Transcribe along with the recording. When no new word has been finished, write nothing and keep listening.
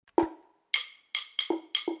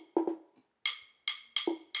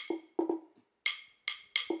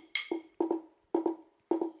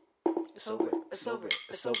It's over. It's over.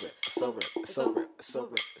 It's over. It's over. It's over. It's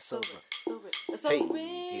over. It's over. It's over. Hey,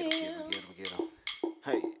 get him.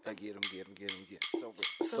 Hey, I get him. It's over.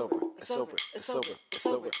 It's over. It's over. It's over. It's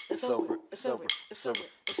over. It's over. It's over. It's over.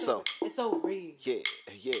 It's over. It's over.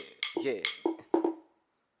 Yeah.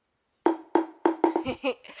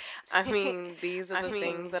 I mean, these are the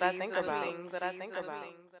things that I think about.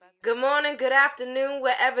 Good morning, good afternoon,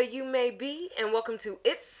 wherever you may be, and welcome to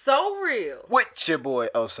It's So Real. With your boy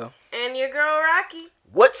Oso. And your girl Rocky.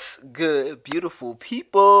 What's good, beautiful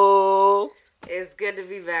people? It's good to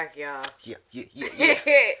be back, y'all. Yeah.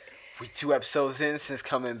 We 2 episodes in since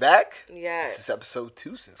coming back. Yes. This is episode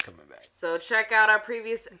 2 since coming back. So check out our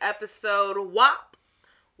previous episode, WAP,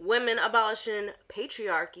 Women Abolishing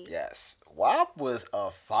Patriarchy. Yes. WAP was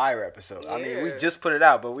a fire episode. Yeah. I mean, we just put it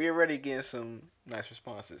out, but we already getting some nice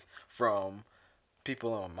responses from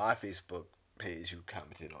people on my Facebook page who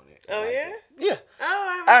commented on it. Oh, yeah? Yeah.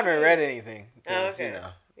 Oh, I haven't read anything. Oh, okay. You know,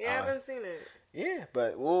 yeah, I haven't seen it. Yeah,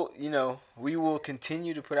 but we will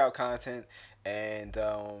continue to put out content and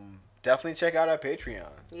definitely check out our Patreon.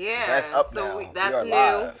 Yeah. That's up so now. That's we new.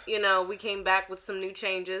 live. You know, we came back with some new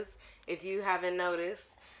changes, if you haven't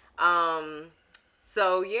noticed.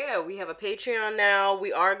 So, yeah, we have a Patreon now.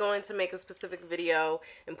 We are going to make a specific video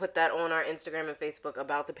and put that on our Instagram and Facebook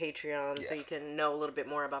about the Patreon so you can know a little bit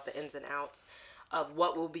more about the ins and outs of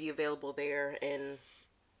what will be available there and,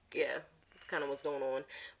 yeah, kind of what's going on.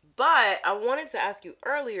 But I wanted to ask you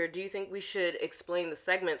earlier, do you think we should explain the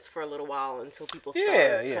segments for a little while until people start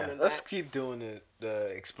coming back? Let's keep doing the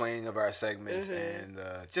explaining of our segments and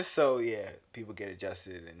just so, people get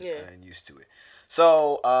adjusted and used to it.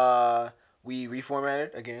 So, we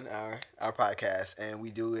reformatted, again, our podcast, and we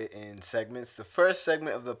do it in segments. The first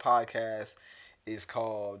segment of the podcast is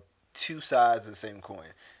called Two Sides of the Same Coin.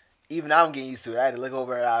 Even I'm getting used to it. I had to look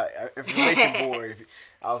over our information board.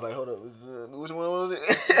 I was like, hold up, which one was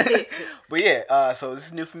it? But yeah, so this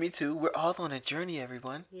is new for me too. We're all on a journey,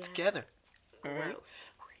 everyone, together. All right?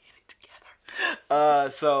 We're in it together.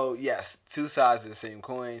 So yes, Two Sides of the Same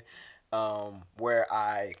Coin, where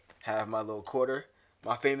I have my little quarter.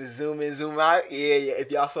 My famous zoom in, zoom out. Yeah. If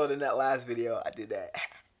y'all saw it in that last video, I did that.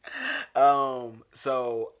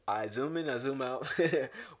 So I zoom in, I zoom out.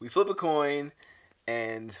 We flip a coin,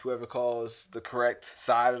 and whoever calls the correct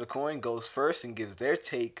side of the coin goes first and gives their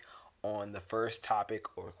take on the first topic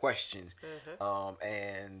or question.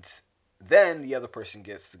 And then the other person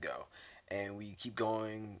gets to go. And we keep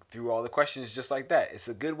going through all the questions just like that. It's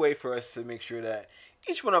a good way for us to make sure that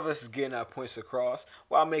each one of us is getting our points across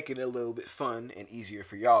while making it a little bit fun and easier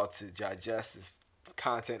for y'all to digest this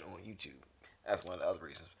content on YouTube. That's one of the other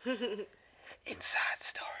reasons. Inside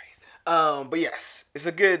stories. But yes, it's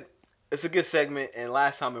a good segment, and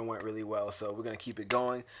last time it went really well, so we're gonna keep it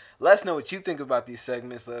going. Let us know what you think about these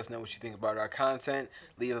segments. Let us know what you think about our content.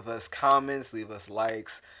 Leave us comments. Leave us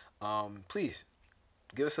likes. Please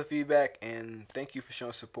give us some feedback, and thank you for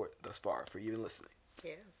showing support thus far, for even listening.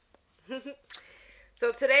 Yes.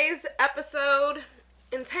 So today's episode,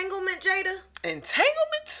 Entanglement Jada.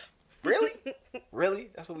 Entanglement? Really? Really?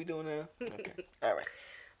 That's what we doing now? Okay. All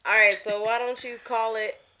right, so why don't you call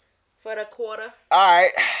it for the quarter? All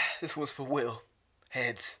right. This one's for Will.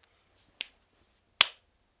 Heads.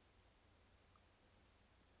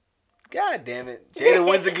 God damn it. Jada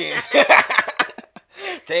wins again.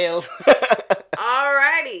 Tails.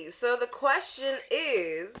 Alrighty, so the question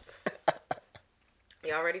is,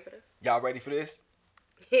 y'all ready for this? Y'all ready for this?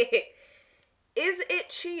 Is it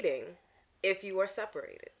cheating if you are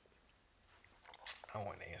separated? I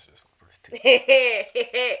want to answer this one first, too.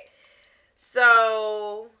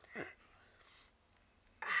 So,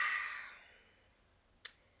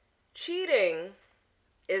 cheating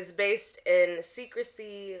is based in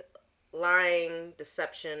secrecy, lying,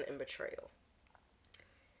 deception, and betrayal.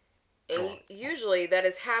 And usually that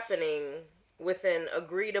is happening within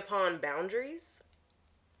agreed upon boundaries.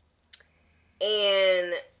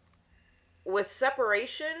 And with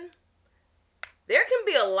separation, there can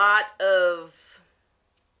be a lot of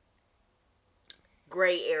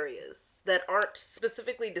gray areas that aren't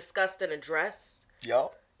specifically discussed and addressed.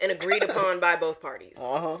 Yup. And agreed upon by both parties.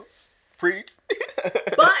 Preach.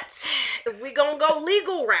 But if we gonna go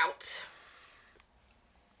legal route,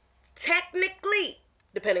 technically,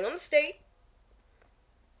 depending on the state,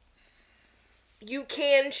 you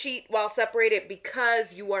can cheat while separated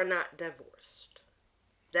because you are not divorced.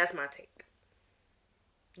 That's my take.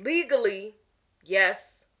 Legally,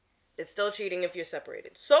 yes, it's still cheating if you're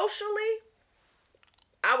separated. Socially,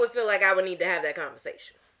 I would feel like I would need to have that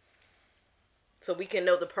conversation so we can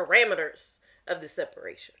know the parameters of the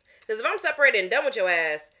separation. Because if I'm separated and done with your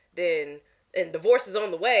ass, then and divorce is on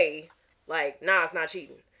the way, Like, nah, it's not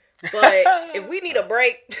cheating. But if we need a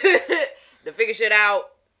break to figure shit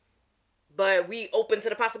out, but we open to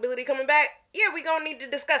the possibility of coming back, yeah, we gonna need to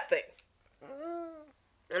discuss things.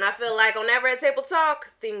 And I feel like on that Red Table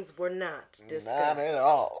Talk, things were not discussed. Not at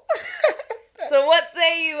all. So what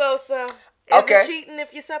say you, Osa? Is it cheating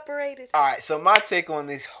if you're separated? All right, so my take on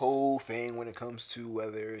this whole thing when it comes to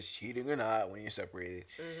whether it's cheating or not when you're separated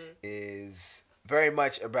is very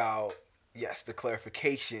much about, yes, the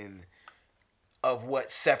clarification of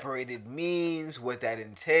what separated means, what that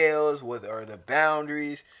entails, what are the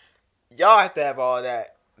boundaries. Y'all have to have all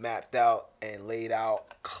that mapped out and laid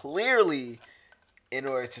out clearly in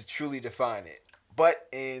order to truly define it. But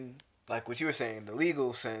in, like what you were saying, the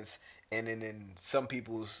legal sense, and then in some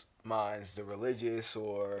people's minds, the religious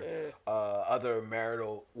or other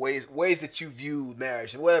marital ways that you view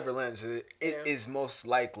marriage in whatever lens, it is most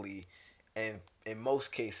likely, and in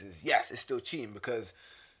most cases, yes, it's still cheating, because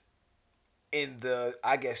in the,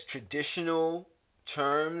 I guess, traditional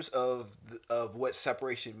terms of what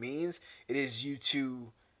separation means, it is you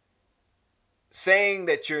two saying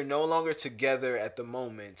that you're no longer together at the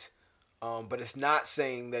moment, but it's not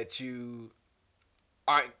saying that you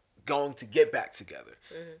aren't going to get back together.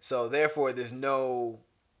 So therefore, there's no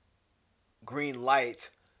green light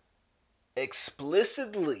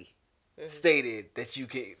explicitly stated that you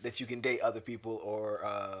can date other people or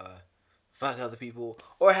fuck other people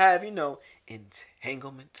or have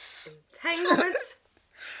entanglements. Entanglements.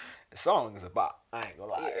 The song is about. I ain't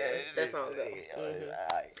gonna lie. Yeah, that song go.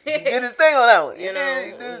 He did his thing on that one. He did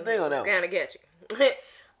his thing on that one. Kind of get you.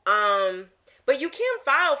 But you can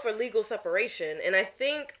file for legal separation, and I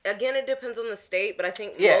think again it depends on the state. But I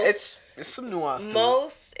think it's some nuance.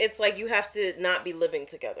 It's like you have to not be living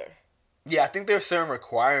together. Yeah, I think there's certain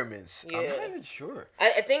requirements. Yeah. I'm not even sure.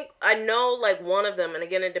 I think I know like one of them, and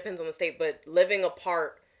again it depends on the state. But living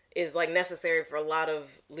apart is like necessary for a lot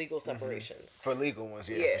of legal separations. For legal ones,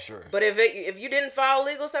 yeah, for sure. But if you didn't file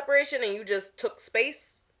legal separation and you just took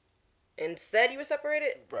space and said you were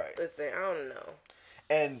separated, right? Listen, I don't know.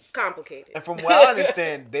 And it's complicated. And from what I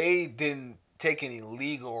understand, they didn't take any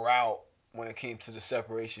legal route when it came to the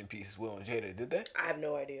separation piece, Will and Jada, did they? I have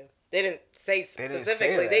no idea. They didn't say specifically. They didn't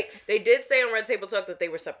say that. They did say on Red Table Talk that they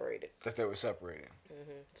were separated. That they were separated.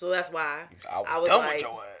 So that's why I was done with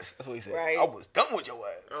your ass. That's what he said. Right? I was done with your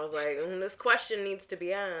ass. I was like, this question needs to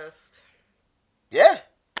be asked. Yeah.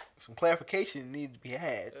 Some clarification needs to be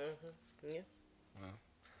had. Yeah.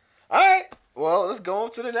 All right. Well, let's go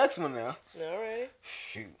on to the next one now. All right.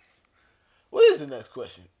 Shoot. What is the next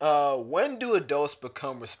question? When do adults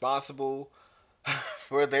become responsible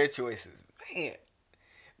for their choices? Man.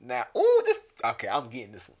 Now, okay, I'm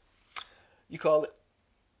getting this one. You call it?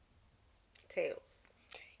 Tails.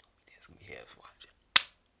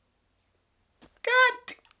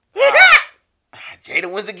 God.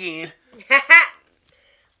 Jada wins again.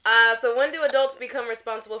 So when do adults become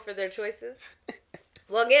responsible for their choices?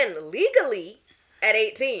 Well, again, legally at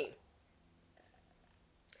 18.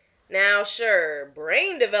 Now, sure,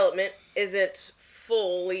 brain development isn't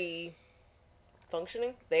fully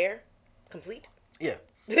functioning there, complete. Yeah,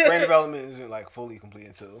 brain development isn't like fully complete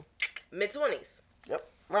until mid-20s.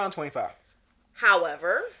 Yep, around 25.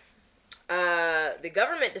 However, the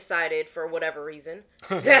government decided for whatever reason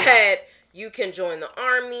that you can join the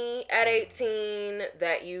army at 18,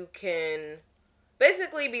 that you can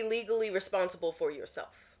basically be legally responsible for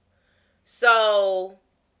yourself. So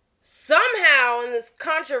somehow in this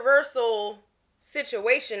controversial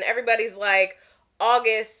situation, everybody's like,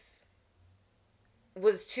 August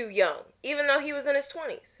was too young, even though he was in his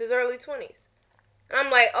 20s, his early 20s. And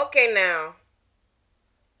I'm like, okay, now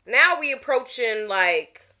we approaching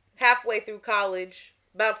like halfway through college,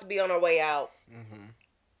 about to be on our way out.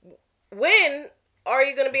 When are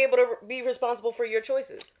you going to be able to be responsible for your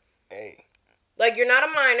choices? Hey. Like, you're not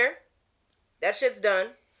a minor. That shit's done.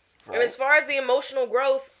 Right. And as far as the emotional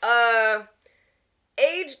growth,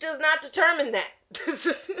 age does not determine that.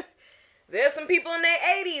 There's some people in their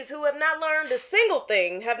 80s who have not learned a single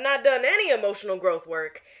thing, have not done any emotional growth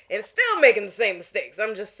work, and still making the same mistakes.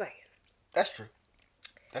 I'm just saying. That's true.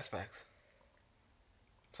 That's facts.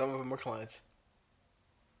 Some of them are clients.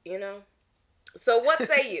 You know? So what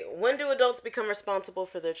say you? When do adults become responsible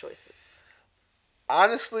for their choices?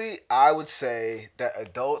 Honestly, I would say that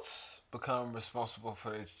adults become responsible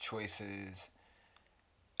for their choices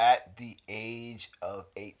at the age of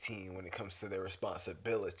 18 when it comes to their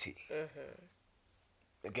responsibility.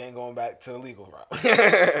 Again, going back to the legal route.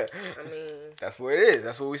 I mean, that's where it is.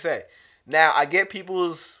 That's what we say. Now, I get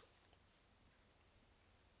people's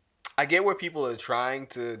I get where people are trying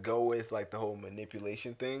to go with like the whole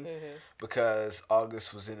manipulation thing because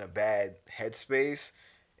August was in a bad headspace,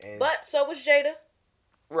 and but so was Jada.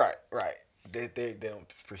 Right. They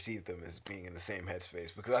don't perceive them as being in the same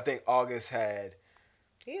headspace because I think August had.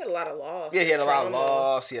 He had a lot of loss. Yeah, he had a lot of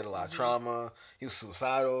loss. He had a lot of trauma. He was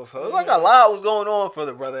suicidal. So like a lot was going on for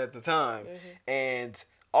the brother at the time, and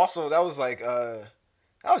also that was like that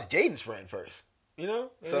was Jaden's friend first, you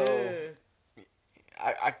know. So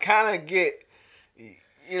I kind of get,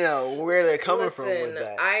 where they're coming from with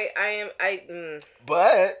that.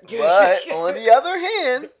 But on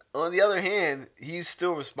the other hand, he's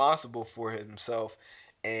still responsible for himself,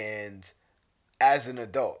 and as an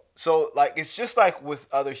adult. So like it's just like with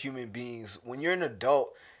other human beings. When you're an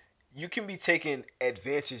adult, you can be taken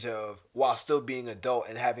advantage of while still being adult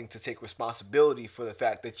and having to take responsibility for the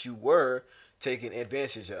fact that you were taken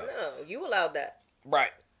advantage of. No, you allowed that.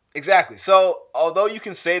 Right. Exactly. So although you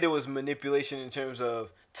can say there was manipulation in terms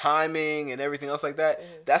of timing and everything else like that,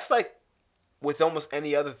 that's like with almost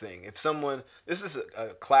any other thing. If someone, this is a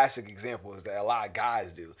classic example, is that a lot of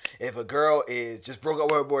guys do. If a girl is just broke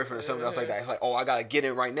up with her boyfriend or something else like that, it's like, oh, I gotta get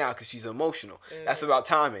in right now because she's emotional. That's about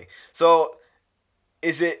timing. So,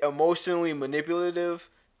 is it emotionally manipulative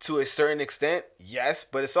to a certain extent? Yes,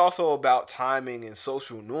 but it's also about timing and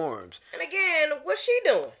social norms. And again, what's she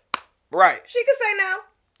doing? Right. She could say no.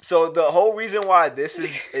 So the whole reason why this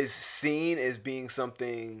is seen as being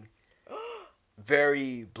something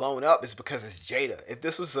very blown up is because it's Jada. If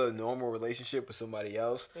this was a normal relationship with somebody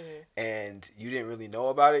else and you didn't really know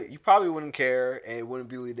about it, you probably wouldn't care and it wouldn't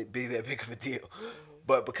be that big of a deal.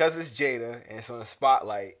 But because it's Jada and it's on the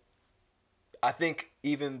spotlight, I think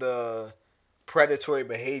even the predatory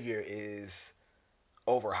behavior is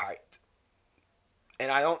overhyped.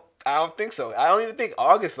 And I don't think so. I don't even think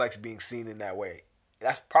August likes being seen in that way.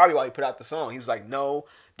 That's probably why he put out the song. He was like, no,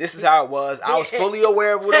 this is how it was. I was fully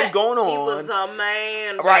aware of what was going on. He was a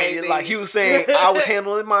man, right? Baby. Like he was saying, I was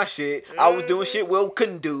handling my shit. I was doing shit Will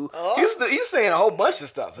couldn't do. He was saying a whole bunch of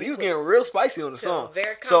stuff. He was getting real spicy on the song.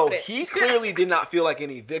 So he clearly did not feel like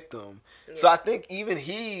any victim. Yeah. So I think even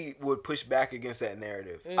he would push back against that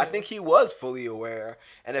narrative. I think he was fully aware.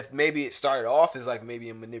 And if maybe it started off as like maybe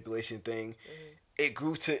a manipulation thing, it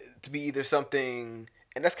grew to be either something.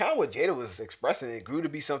 And that's kind of what Jada was expressing. It grew to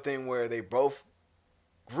be something where they both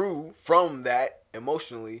grew from that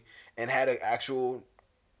emotionally and had an actual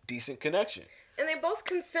decent connection. And they both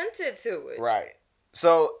consented to it. Right.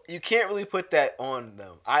 So you can't really put that on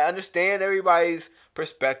them. I understand everybody's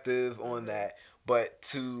perspective on that, but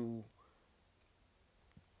to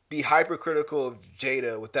be hypercritical of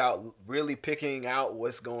Jada without really picking out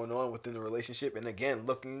what's going on within the relationship, and again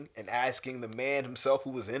looking and asking the man himself who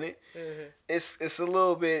was in it, it's a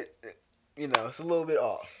little bit, it's a little bit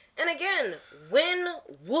off. And again, when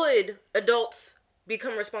would adults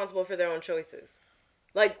become responsible for their own choices?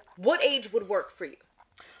 Like, what age would work for you?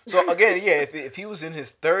 So again, yeah, if he was in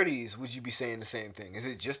his 30s, would you be saying the same thing? Is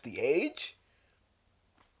it just the age?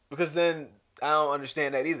 Because then I don't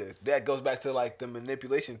understand that either. That goes back to like the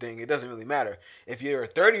manipulation thing. It doesn't really matter. If you're a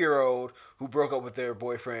 30-year-old who broke up with their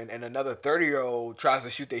boyfriend and another 30-year-old tries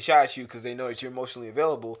to shoot their shot at you because they know that you're emotionally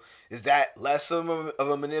available, is that less of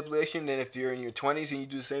a manipulation than if you're in your 20s and you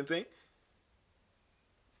do the same thing?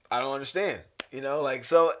 I don't understand.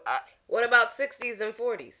 What about 60s and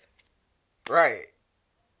 40s? Right.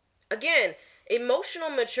 Again,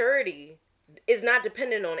 emotional maturity is not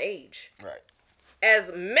dependent on age. Right.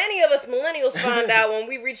 As many of us millennials find out when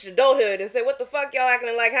we reached adulthood and say, what the fuck y'all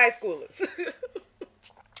acting like high schoolers?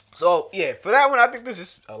 So, yeah, for that one, I think this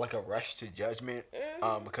is like a rush to judgment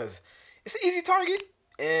because it's an easy target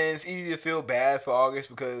and it's easy to feel bad for August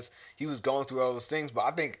because he was going through all those things. But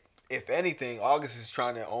I think, if anything, August is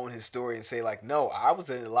trying to own his story and say, like, no, I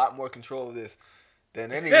was in a lot more control of this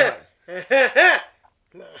than anyone.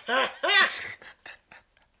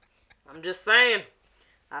 I'm just saying.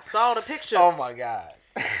 I saw the picture. Oh my God.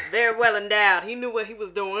 Very well endowed. He knew what he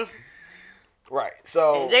was doing. Right.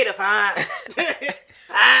 So. And Jada fine.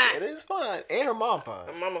 It is fine. And her mom fine.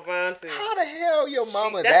 Her mama fine too. How the hell your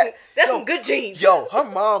mama that's some good genes. Yo, her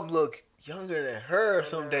mom look younger than her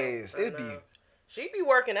some days. She be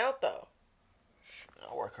working out though.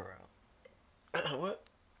 I'll work her out. What?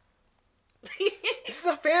 This is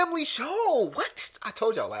a family show. What? I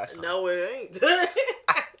told y'all last time. No, it ain't.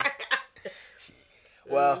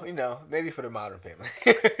 Well, maybe for the modern family.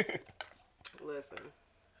 Listen.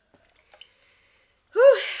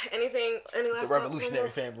 Whew. Any last the revolutionary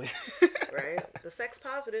families. Right? The sex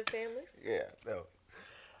positive families. Yeah, no.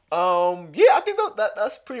 Yeah, I think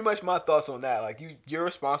that's pretty much my thoughts on that. Like you're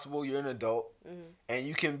responsible. You're an adult, and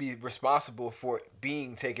you can be responsible for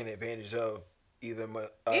being taken advantage of, either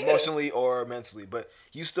emotionally or mentally. But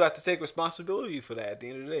you still have to take responsibility for that. At the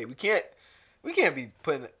end of the day, we can't be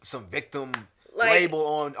putting some victim label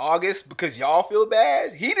on August because y'all feel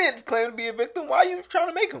bad. He didn't claim to be a victim. Why are you trying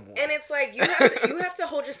to make him one? And it's like you have to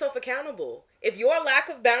hold yourself accountable. If your lack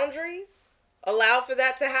of boundaries allow for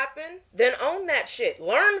that to happen, then own that shit.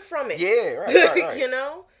 Learn from it. Yeah, right. You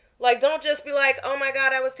know? Like, don't just be like, oh my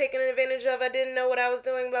God, I was taken advantage of. I didn't know what I was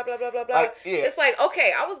doing, blah, blah, blah, blah, blah. It's like,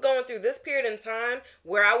 okay, I was going through this period in time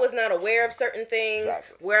where I was not aware of certain things,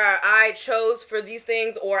 where I chose for these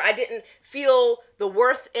things, or I didn't feel the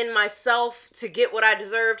worth in myself to get what I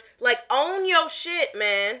deserved. Like, own your shit,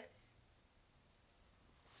 man.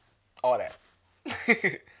 All that.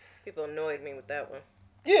 People annoyed me with that one.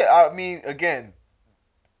 Yeah, I mean, again,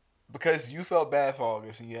 because you felt bad for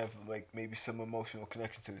August and you have like maybe some emotional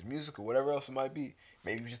connection to his music or whatever else it might be.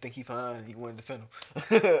 Maybe you just think he's fine and you want to defend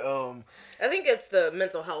him. I think it's the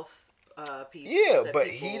mental health piece. Yeah, but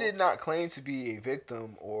he did not claim to be a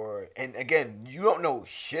victim and again, you don't know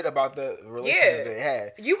shit about the relationship they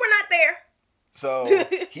had. You were not there. So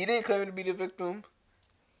he didn't claim to be the victim,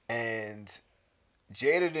 and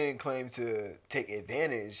Jada didn't claim to take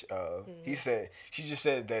advantage of. She just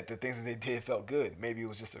said that the things that they did felt good. Maybe it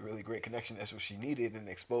was just a really great connection. That's what she needed, and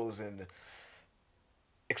exposed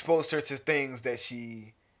her to things that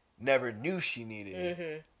she never knew she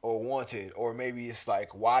needed or wanted. Or maybe it's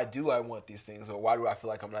like, why do I want these things, or why do I feel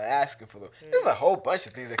like I'm not asking for them? There's a whole bunch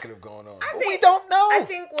of things that could have gone on. We don't know. I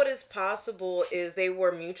think what is possible is they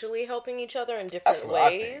were mutually helping each other in different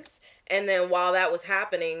ways, and then while that was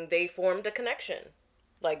happening, they formed a connection.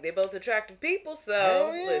 Like, they're both attractive people,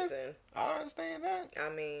 so listen. I understand that. I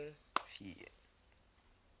mean, shit.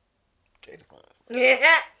 Jada fun. Yeah.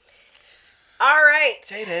 All right.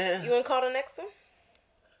 Jada. You want to call the next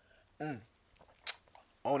one?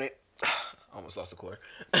 On it. Almost lost a quarter.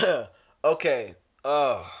 Okay.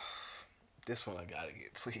 This one I gotta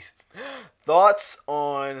get, please. Thoughts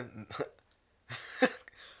on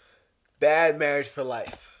Bad Marriage for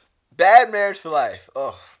Life. Bad Marriage for Life.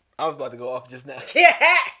 Oh, I was about to go off just now.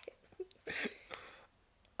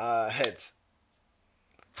 Heads.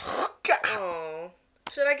 Oh,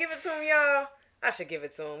 should I give it to him, y'all? I should give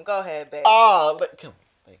it to him. Go ahead, baby. Oh, come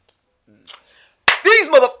on. These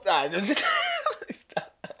mother... I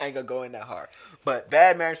ain't gonna go in that hard. But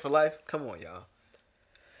Bad Marriage for Life, come on, y'all.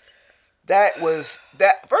 That was...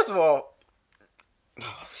 First of all...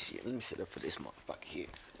 Oh, shit. Let me sit up for this motherfucker here.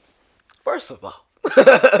 First of all,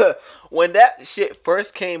 when that shit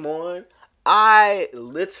first came on, I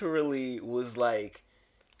literally was like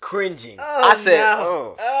cringing. I said,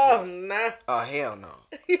 no. Oh, hell no.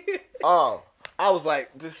 Oh, I was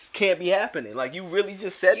like, this can't be happening. Like, you really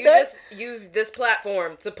just said that? You just used this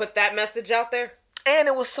platform to put that message out there? And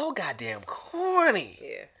it was so goddamn corny.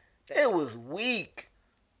 Yeah. It was weak.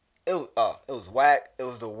 It was whack. It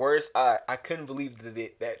was the worst. I couldn't believe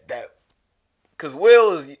that because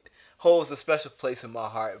Will holds a special place in my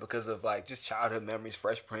heart because of like just childhood memories,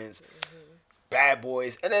 Fresh Prince, Bad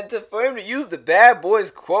Boys, and then for him to use the Bad Boys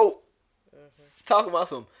quote, talking about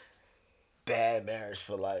some bad marriage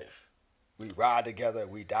for life. We ride together,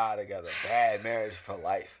 we die together. Bad marriage for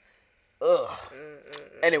life. Ugh.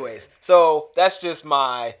 Anyways, so that's just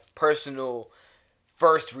my personal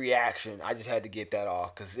first reaction. I just had to get that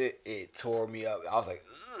off because it tore me up. I was like,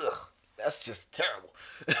 ugh, that's just terrible.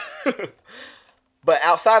 But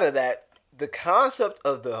outside of that, the concept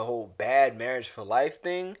of the whole bad marriage for life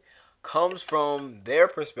thing comes from their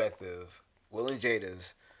perspective, Will and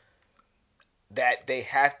Jada's, that they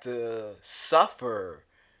have to suffer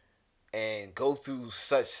and go through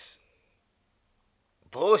such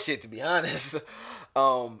bullshit, to be honest,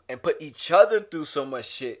 and put each other through so much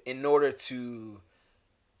shit in order to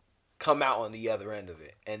come out on the other end of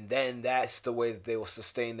it. And then that's the way that they will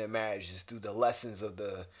sustain their marriage, is through the lessons of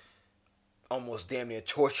the almost damn near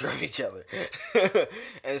torture of each other. And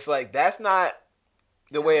it's like, that's not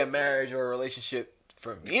the way a marriage or a relationship,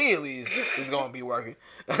 for me at least, is going to be working.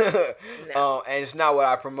 No. And it's not what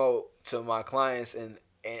I promote to my clients. And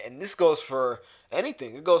this goes for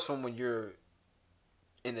anything. It goes from when you're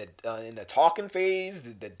in the talking phase,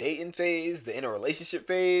 the dating phase, the interrelationship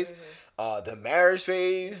phase, the marriage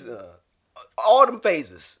phase, all them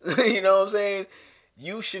phases. You know what I'm saying?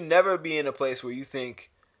 You should never be in a place where you think,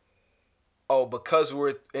 oh, because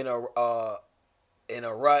we're in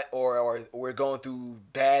a rut or we're going through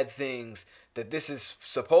bad things, that this is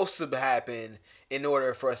supposed to happen in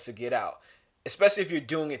order for us to get out. Especially if you're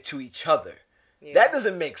doing it to each other. Yeah. That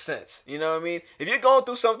doesn't make sense. You know what I mean? If you're going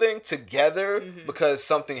through something together because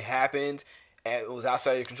something happened and it was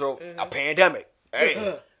outside your control, a pandemic.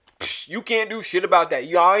 Hey, you can't do shit about that.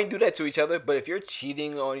 Y'all ain't do that to each other. But if you're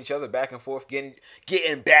cheating on each other back and forth, getting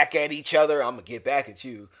back at each other, I'm gonna get back at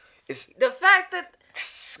you. It's the fact that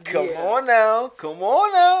come on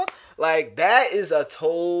now. Like, that is a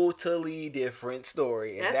totally different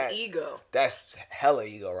story. And that's ego. That's hella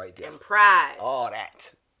ego right there. And pride. All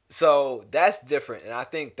that. So that's different, and I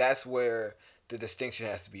think that's where the distinction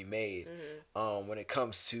has to be made when it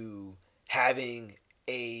comes to having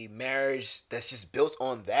a marriage that's just built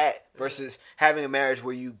on that versus having a marriage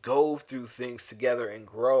where you go through things together and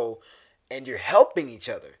grow, and you're helping each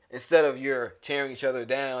other instead of you're tearing each other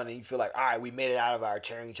down, and you feel like, all right, we made it out of our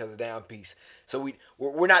tearing each other down piece. So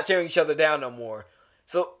we're not tearing each other down no more.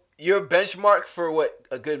 So your benchmark for what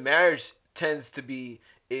a good marriage tends to be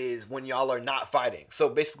is when y'all are not fighting. So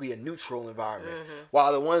basically a neutral environment.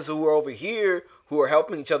 While the ones who are over here who are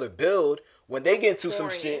helping each other build, when they get into some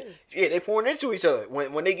shit, they pouring into each other.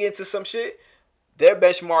 When they get into some shit, their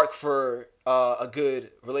benchmark for a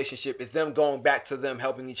good relationship is them going back to them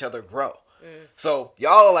helping each other grow. So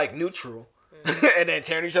y'all are like neutral and then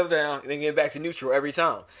tearing each other down and then getting back to neutral every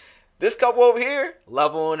time. This couple over here,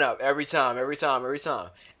 leveling up every time.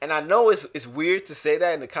 And I know it's weird to say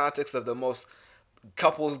that in the context of the most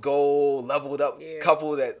couples goal leveled up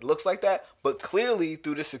couple that looks like that, but clearly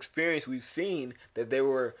through this experience we've seen that there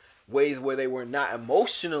were ways where they were not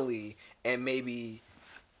emotionally and maybe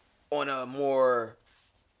on a more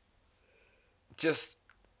just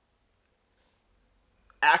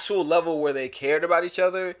actual level where they cared about each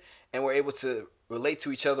other and were able to relate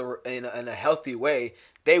to each other in a healthy way.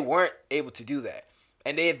 They weren't able to do that,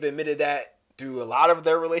 and they have admitted that through a lot of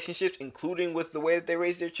their relationships, including with the way that they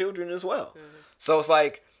raise their children as well. So it's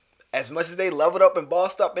like, as much as they leveled up and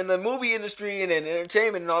bossed up in the movie industry and in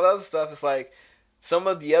entertainment and all that other stuff, it's like some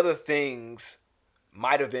of the other things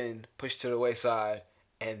might have been pushed to the wayside,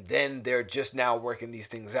 and then they're just now working these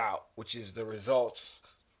things out, which is the result.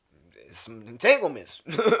 Some entanglements.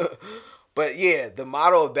 But yeah, the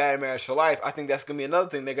motto of Bad Marriage for Life, I think that's going to be another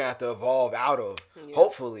thing they're going to have to evolve out of,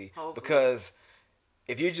 hopefully. Because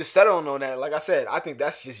if you just settle on that, like I said, I think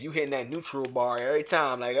that's just you hitting that neutral bar every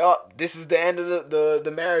time. Like, oh, this is the end of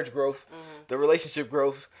the marriage growth, the relationship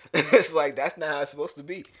growth. It's like, that's not how it's supposed to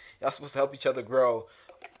be. Y'all supposed to help each other grow.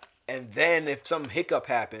 And then if some hiccup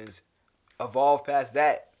happens, evolve past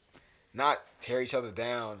that. Not tear each other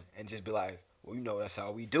down and just be like, well, you know, that's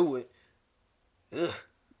how we do it. Ugh.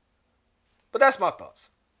 But that's my thoughts.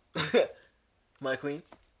 My queen.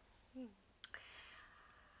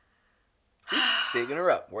 Bigging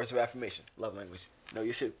her up. Words of affirmation. Love language. Know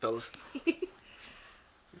your shit, fellas.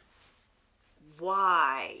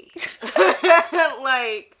 Why?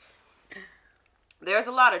 Like, there's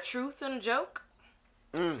a lot of truth in a joke.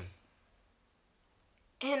 And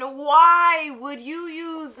why would you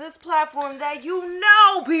use this platform that you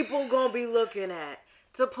know people gonna be looking at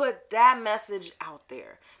to put that message out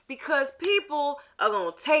there? Because people are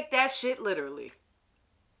gonna take that shit literally.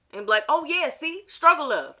 And be like, oh yeah, see? Struggle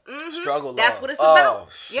love. Struggle love. That's what it's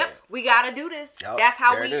about. Shit. Yep. We gotta do this. Yep, that's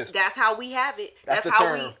how we have it. That's how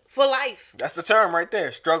term. we for life. That's the term right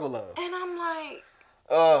there. Struggle love. And I'm like,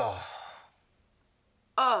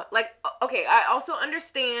 okay, I also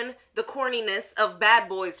understand the corniness of Bad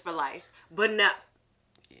Boys for Life, but no.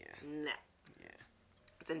 Yeah. No. Yeah.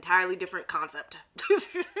 It's an entirely different concept.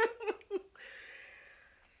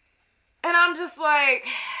 And I'm just like,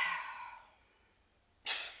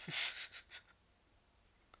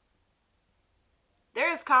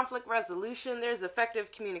 there is conflict resolution, there's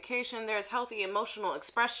effective communication, there's healthy emotional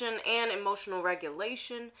expression and emotional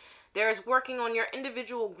regulation. There's working on your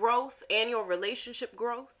individual growth and your relationship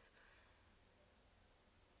growth.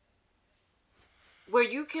 Where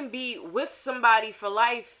you can be with somebody for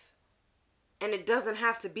life and it doesn't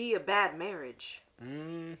have to be a bad marriage.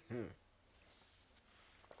 And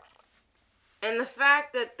the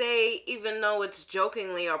fact that they, even though it's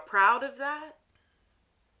jokingly, are proud of that,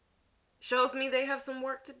 shows me they have some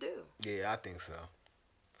work to do. Yeah, I think so.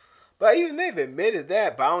 But even they've admitted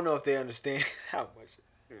that, but I don't know if they understand how much.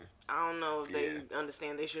 I don't know if they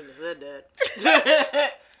understand they shouldn't have said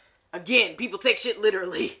that. Again, people take shit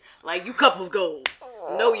literally. Like, you couples goals.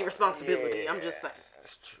 Know your responsibility. I'm just saying.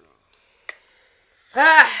 That's true.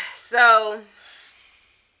 So,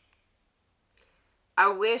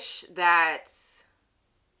 I wish that,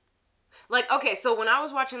 like, okay, so when I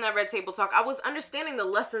was watching that Red Table Talk, I was understanding the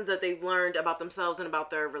lessons that they've learned about themselves and about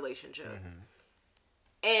their relationship.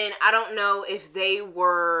 And I don't know if they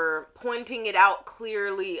were pointing it out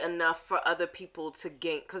clearly enough for other people to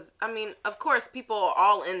gain. Because, I mean, of course, people are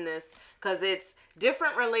all in this because it's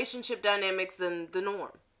different relationship dynamics than the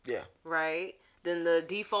norm. Yeah. Right? Than the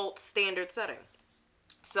default standard setting.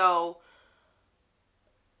 So,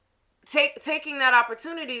 taking that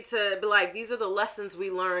opportunity to be like, these are the lessons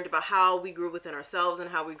we learned about how we grew within ourselves and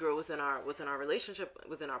how we grew within our relationship,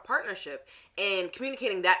 within our partnership, and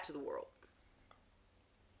communicating that to the world.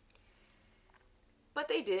 But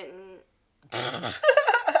they didn't.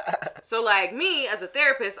 So, like, me as a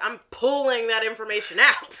therapist, I'm pulling that information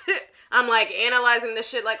out. I'm like analyzing this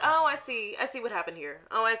shit like, oh, I see what happened here.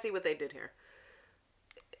 Oh, I see what they did here.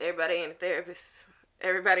 Everybody ain't a therapist.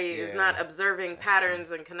 Everybody is not observing patterns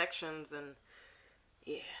and connections, and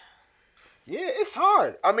yeah, it's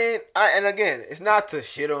hard. I mean, and again, it's not to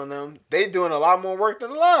shit on them. They doing a lot more work than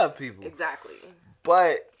a lot of people. Exactly.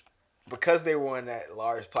 But because they were on that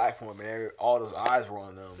large platform and all those eyes were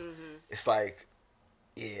on them, it's like,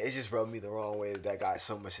 it just rubbed me the wrong way that got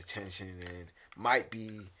so much attention and might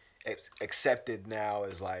be accepted now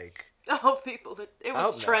as like. Oh, people! It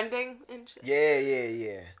was trending and shit.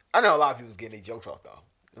 Yeah. I know a lot of people's getting their jokes off though.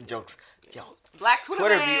 Them jokes, yo. Black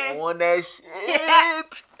Twitter be on that shit.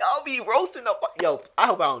 Y'all be roasting up. Yo, I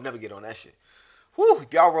hope I don't never get on that shit. Whew,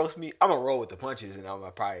 if y'all roast me, I'm gonna roll with the punches and I'm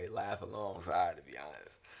gonna probably laugh alongside, to be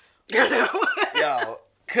honest. I know. Yo,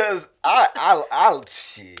 cause I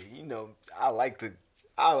shit, you know, I like to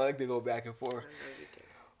go back and forth.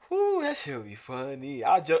 Whew, that shit would be funny.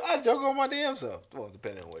 I joke on my damn self. Well,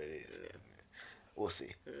 depending on what it is. We'll see.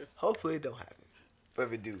 Hopefully it don't happen. But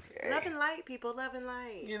if it do, love and light, people, love and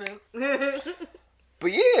light. You know.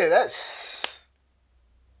 But yeah, that's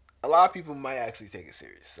a lot of people might actually take it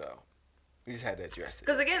serious. So we just had to address it.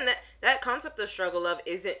 Because again, that concept of struggle love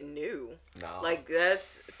isn't new. No. Like,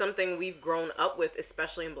 that's something we've grown up with,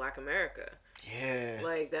 especially in Black America. Yeah.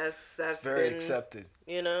 Like, that's it's very accepted.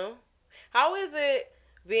 You know? How is it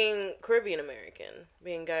being Caribbean American,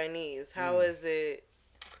 being Guyanese? How is it,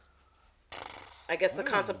 I guess, the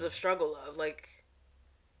concept of struggle love? Like,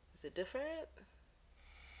 is it different?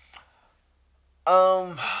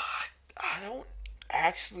 I don't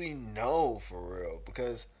actually know for real,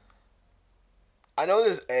 because I know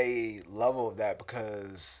there's a level of that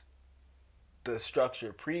because the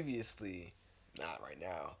structure previously, not right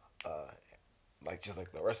now, like just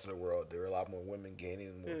like the rest of the world, there were a lot more women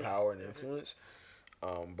gaining more power and influence.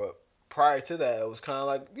 But prior to that, it was kind of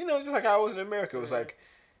like, you know, just like I was in America. It was like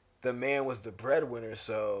the man was the breadwinner,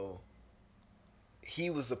 so he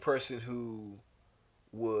was the person who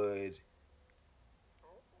would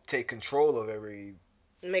take control of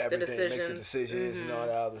make the decisions and all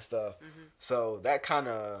that other stuff. So that kind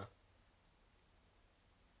of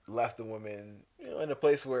left the woman, you know, in a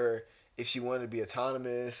place where if she wanted to be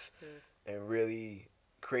autonomous and really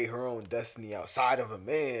create her own destiny outside of a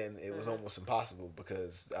man, it was almost impossible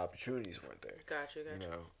because the opportunities weren't there. Gotcha. You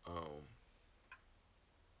know,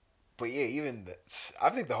 but yeah, even I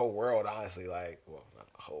think the whole world, honestly, like, well,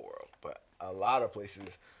 not the whole world, but a lot of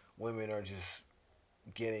places, women are just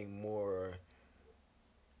getting more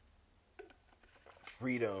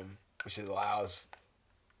freedom, which allows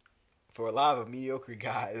for a lot of mediocre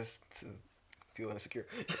guys to feel insecure.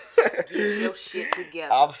 Get your shit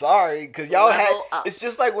together. I'm sorry, because y'all it's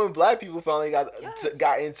just like when Black people finally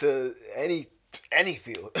got into any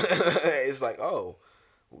field. It's like, oh,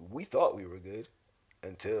 we thought we were good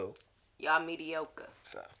until y'all mediocre.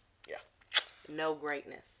 So yeah, no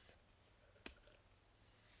greatness.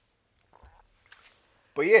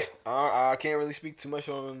 But yeah, I can't really speak too much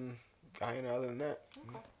on Guyana other than that.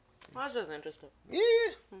 Okay. Well, that's just interesting. Yeah,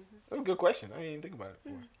 that's a good question. I didn't even think about it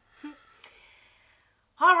before.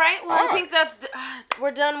 All right. Well, I think that's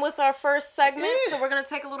we're done with our first segment, so we're gonna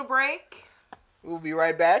take a little break. We'll be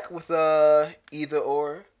right back with either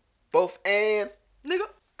or, both and nigga.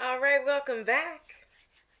 All right, welcome back.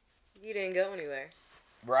 You didn't go anywhere,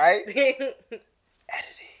 right? Editing.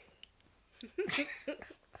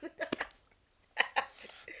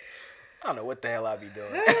 I don't know what the hell I be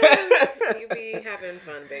doing. You be having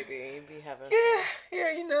fun, baby. You be having fun.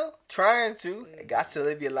 Yeah, you know, trying to. Got to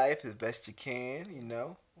live your life as best you can, you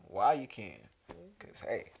know, while you can. Because,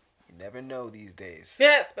 hey, you never know these days.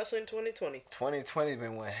 Yeah, especially in 2020. 2020 has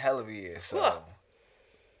been one hell of a year, so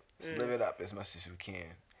let's live it up as much as we can.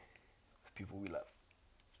 With people we love.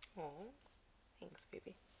 Aw, thanks,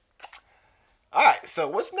 baby. All right, so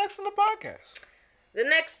what's next on the podcast? The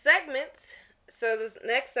next segment... So this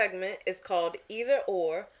next segment is called Either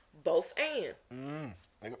Or, Both And.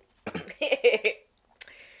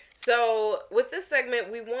 So with this segment,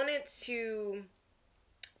 we wanted to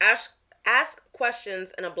ask ask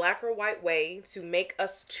questions in a black or white way to make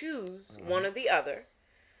us choose one or the other.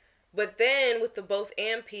 But then with the both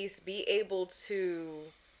and piece, be able to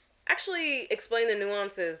actually explain the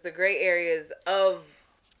nuances, the gray areas of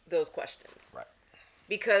those questions. Right.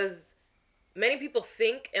 Because many people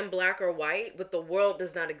think in black or white, but the world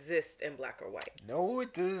does not exist in black or white. No,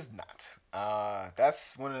 it does not.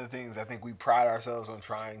 That's one of the things I think we pride ourselves on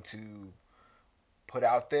trying to put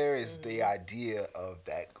out there is the idea of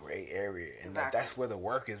that gray area. And that's where the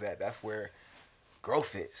work is at. That's where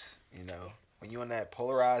growth is, you know. When you're on that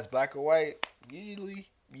polarized black or white, usually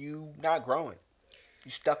you not growing.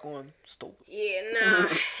 You stuck on stupid. Yeah, nah.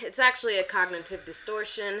 It's actually a cognitive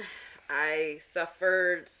distortion. I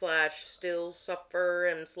suffered / still suffer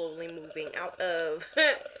and slowly moving out of.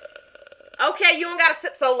 Okay, you don't gotta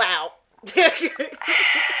sip so loud.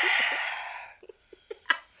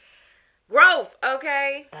 Growth,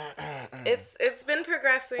 okay? It's been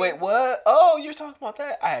progressing. Wait, what? Oh, you're talking about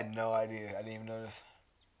that? I had no idea. I didn't even notice.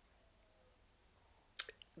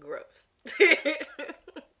 Growth.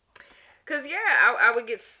 Because, yeah, I would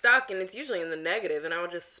get stuck, and it's usually in the negative, and I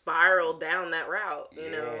would just spiral down that route, you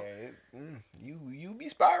know? You be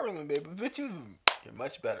spiraling, baby, but you're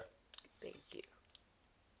much better. Thank you.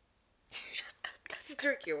 Just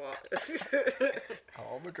drink your water. I'm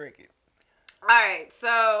going to drink it. All right,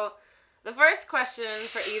 so the first question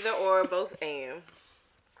for either or both and.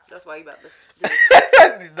 That's why you about this.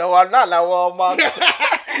 No, I'm not. Now, all my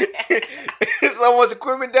someone's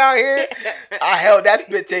equipment down here. I held that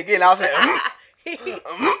spit take in. I was like,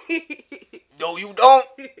 no, you don't.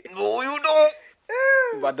 No, you don't.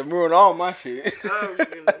 I'm about to ruin all my shit. Oh,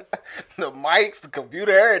 goodness. The mics, the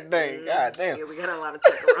computer, everything. God damn. Yeah, we got a lot of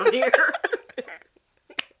tech around here.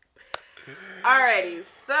 Alrighty,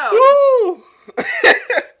 so. Woo!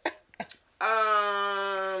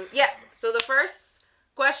 Yes. So the first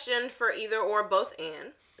question for either or both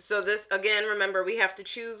and. So this, again, remember, we have to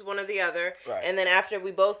choose one or the other. Right. And then after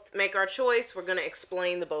we both make our choice, we're going to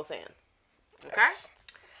explain the both and. Okay? Yes.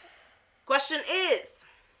 Question is,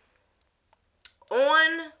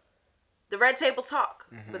 on the Red Table Talk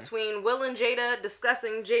between Will and Jada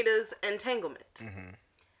discussing Jada's entanglement,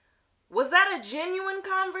 was that a genuine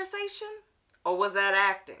conversation or was that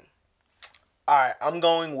acting? All right, I'm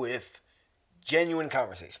going with genuine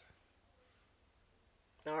conversation.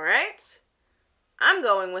 All right. I'm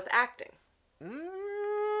going with acting.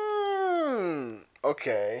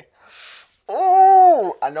 Okay.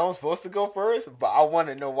 Oh, I know I'm supposed to go first, but I want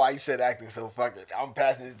to know why you said acting, so fuck it. I'm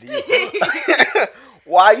passing this to you.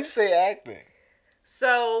 Why you say acting?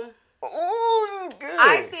 So, oh, this is good.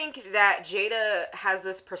 I think that Jada has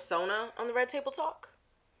this persona on the Red Table Talk.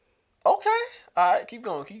 Okay. All right, keep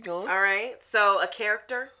going. All right. So, a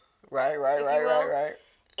character. Right.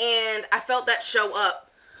 And I felt that show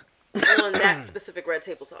up on that specific Red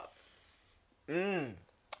Table Talk.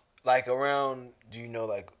 Like around, do you know,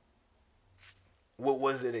 like, what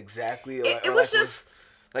was it exactly? It was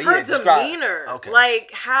like, just her demeanor. Okay.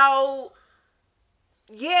 Like how,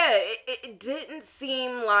 it didn't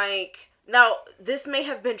seem like, now this may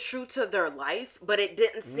have been true to their life, but it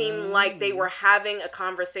didn't seem like they were having a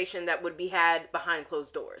conversation that would be had behind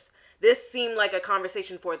closed doors. This seemed like a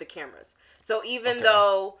conversation for the cameras. So even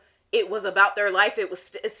though it was about their life,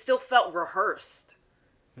 it still felt rehearsed.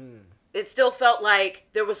 It still felt like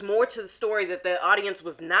there was more to the story that the audience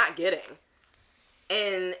was not getting.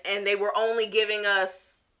 And they were only giving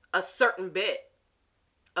us a certain bit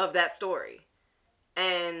of that story.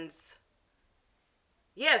 And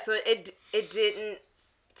yeah, so it didn't,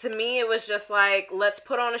 to me it was just like, let's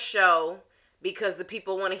put on a show because the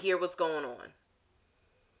people want to hear what's going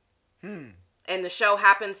on. And the show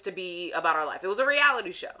happens to be about our life. It was a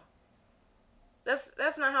reality show.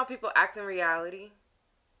 That's not how people act in reality.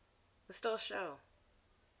 It's still a show.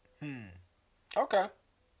 Okay.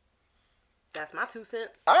 That's my 2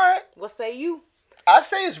 cents. All right. What say you? I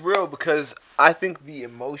say it's real because I think the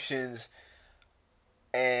emotions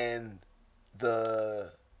and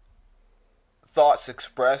the thoughts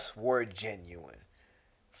expressed were genuine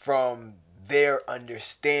from their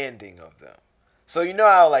understanding of them. So you know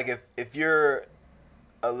how, like, if you're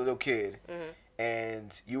a little kid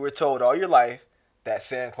and you were told all your life that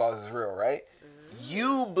Santa Claus is real, right?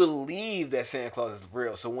 You believe that Santa Claus is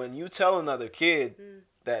real. So when you tell another kid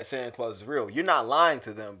that Santa Claus is real, you're not lying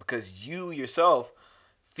to them because you yourself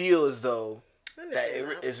feel as though that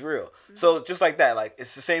it is real. So just like that, like,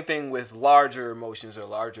 it's the same thing with larger emotions or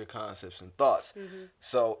larger concepts and thoughts.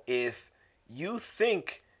 So if you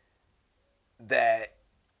think that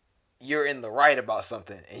you're in the right about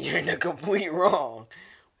something and you're in the complete wrong,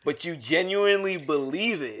 but you genuinely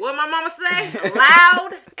believe it. What my mama say?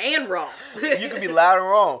 Loud and wrong. You can be loud and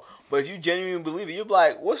wrong, but if you genuinely believe it, you're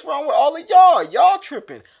like, what's wrong with all of y'all? Y'all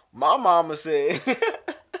tripping. My mama said.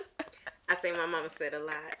 I say my mama said a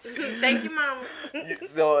lot. Thank you, mama.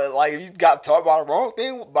 So, like, if you got taught about the wrong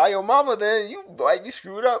thing by your mama, then you might be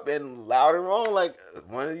screwed up and loud and wrong like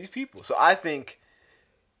one of these people. So I think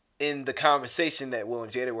in the conversation that Will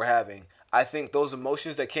and Jada were having, I think those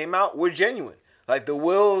emotions that came out were genuine. Like the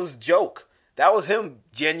Will's joke, that was him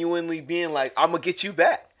genuinely being like, I'm going to get you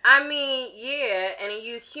back. I mean, yeah, and he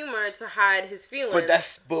used humor to hide his feelings. But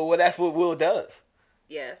that's what Will does.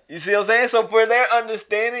 Yes. You see what I'm saying? So for their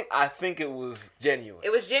understanding, I think it was genuine.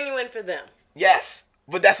 It was genuine for them. Yes.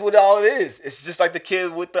 But that's what all it is. It's just like the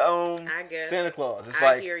kid with the I guess. Santa Claus. It's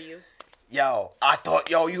I like, hear you. Yo, I thought,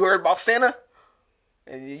 you heard about Santa?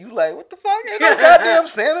 And you like, what the fuck? Ain't no goddamn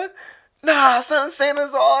Santa. Nah, son,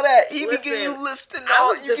 Santa's all that. He be getting you listing I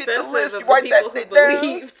out. was You get the list, of you write the that people thing who down.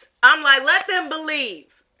 believed. I'm like, let them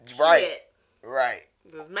believe. Right. Shit. Right.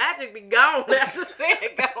 This magic be gone after Santa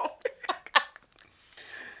gone.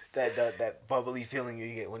 That bubbly feeling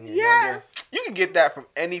you get when you're yes. younger. You can get that from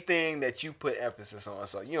anything that you put emphasis on,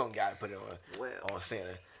 so you don't gotta put it on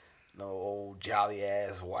Santa. No old jolly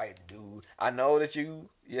ass white dude. I know that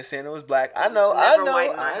your Santa was black. I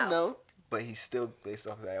know. But he's still based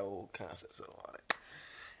off of that old concept. So, all right.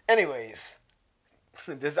 Anyways,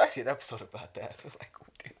 there's actually an episode about that. Like,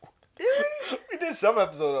 we did some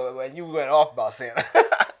episode when you went off about Santa.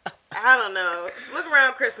 I don't know. Look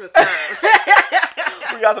around Christmas time.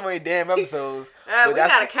 We got so many damn episodes. We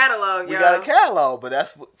got a catalog, We got a catalog, but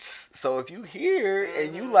that's what. So if you hear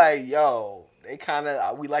and you like, yo, they kind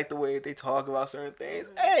of, we like the way they talk about certain things.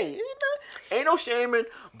 Hey, ain't no shame in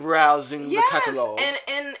browsing the catalog.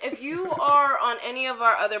 And if you are on any of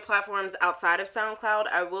our other platforms outside of SoundCloud,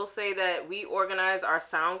 I will say that we organize our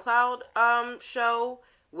SoundCloud show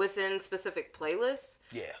within specific playlists.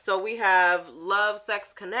 Yeah. So we have Love,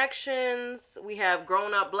 Sex, Connections. We have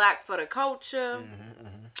Grown Up Black for the Culture.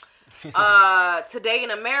 Today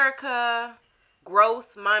in America.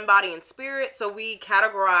 Growth, Mind, Body, and Spirit. So we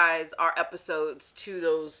categorize our episodes to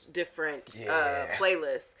those different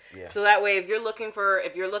playlists. Yeah. So that way, if you're looking for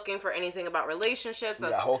anything about relationships,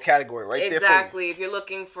 that's a whole category right there. Exactly. If you're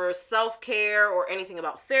looking for self-care or anything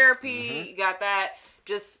about therapy, you got that.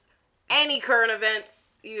 Just any current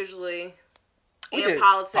events, usually. And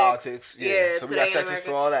politics. Yeah. So we got sections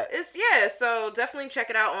for all that. So definitely check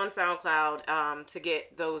it out on SoundCloud to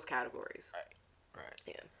get those categories. Right.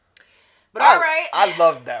 Yeah. But all right. I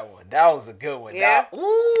loved that one. That was a good one. Yeah.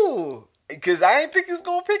 Because I didn't think he was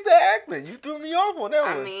going to pick that acting. You threw me off on that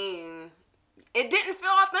one. I mean, it didn't feel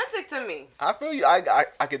authentic to me. I feel you. I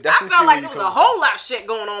could definitely see I felt like there was a whole lot of shit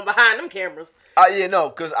going on behind them cameras.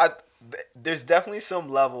 Because there's definitely some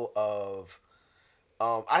level of...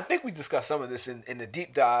 I think we discussed some of this in the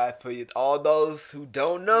deep dive. For all those who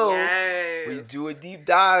don't know, we do a deep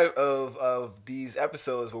dive of these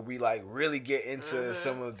episodes where we like really get into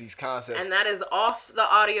some of these concepts. And that is off the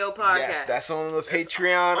audio podcast. Yes, that's on the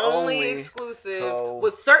Patreon only exclusive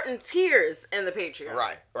with certain tiers in the Patreon.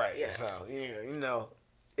 Right. Yes. So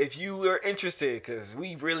if you are interested, because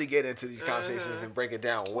we really get into these conversations and break it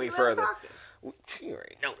down way further. You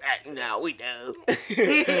already know that. No, we do.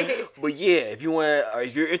 But yeah, if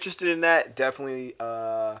you're interested in that, definitely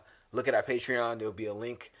look at our Patreon. There'll be a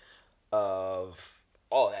link of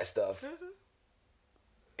all that stuff,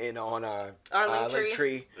 and on our link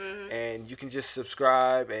tree, and you can just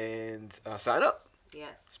subscribe and sign up.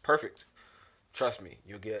 Yes, it's perfect. Trust me,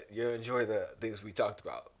 you'll enjoy the things we talked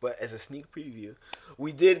about. But as a sneak preview,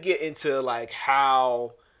 we did get into like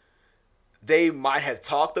how they might have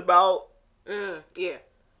talked about.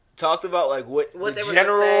 Talked about like what the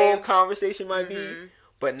general conversation might be,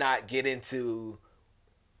 but not get into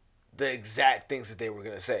the exact things that they were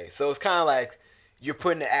gonna say. So it's kind of like you're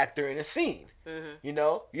putting the actor in a scene. You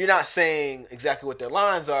know, you're not saying exactly what their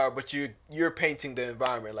lines are, but you're painting the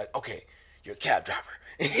environment. Like, okay, you're a cab driver,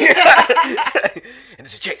 and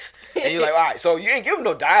it's a chase, and you're like, all right. So you ain't giving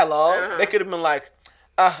no dialogue. They could have been like,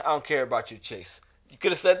 I don't care about your chase. You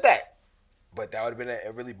could have said that. But that would have been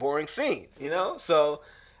a really boring scene, you know? So,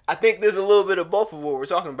 I think there's a little bit of both of what we're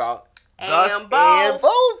talking about. And both,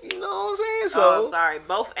 you know what I'm saying? So, sorry.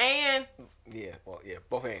 Both and. Yeah,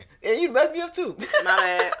 both and. And you messed me up, too. My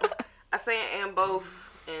bad. I say and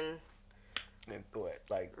both in what?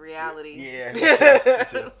 Like reality. Yeah, me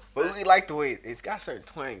too. But we like the way it's got a certain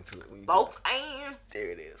twang to it. When you both and. There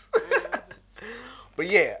it is. But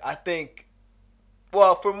yeah, I think,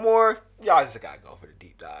 well, for more, y'all just gotta go for the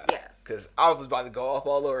deep dive. Yes. Because I was about to go off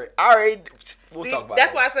all over it. All right. We'll talk about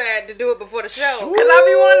that's it. why I said I had to do it before the show. Because I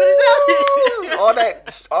be wanting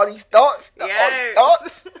to show all these thoughts. Yes. All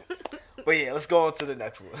these thoughts. But yeah, let's go on to the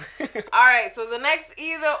next one. All right. So the next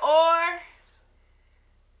either or.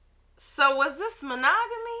 So was this monogamy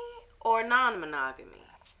or non-monogamy?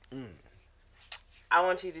 I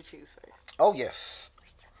want you to choose first. Oh, yes.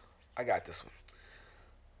 I got this one.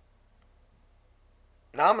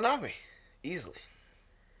 Non-monogamy. Easily.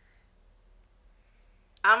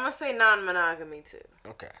 I'm going to say non-monogamy too.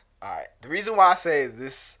 Okay. All right. The reason why I say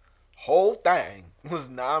this whole thing was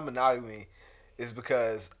non-monogamy is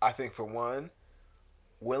because I think, for one,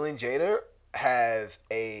 Will and Jada have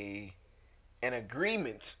an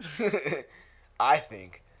agreement, I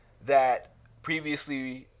think, that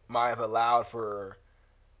previously might have allowed for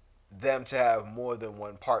them to have more than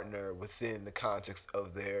one partner within the context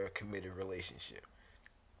of their committed relationship.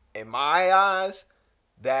 In my eyes,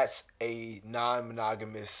 that's a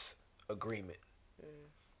non-monogamous agreement.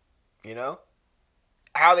 You know?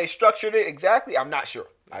 How they structured it exactly, I'm not sure.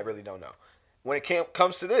 I really don't know. When it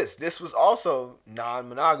comes to this was also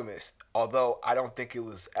non-monogamous. Although I don't think it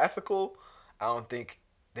was ethical. I don't think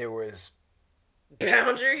there was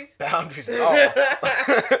boundaries at all.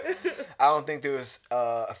 I don't think there was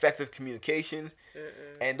effective communication.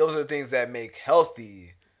 And those are the things that make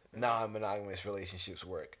healthy non-monogamous relationships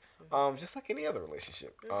work. Just like any other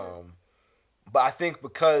relationship. But I think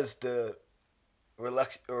because the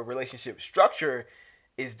relationship structure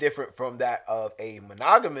is different from that of a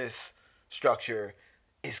monogamous structure,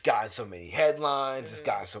 it's gotten so many headlines, it's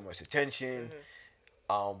gotten so much attention.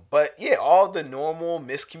 But yeah, all the normal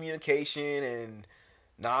miscommunication and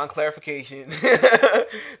non-clarification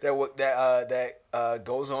that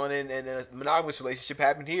goes on in a monogamous relationship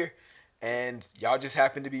happened here, and y'all just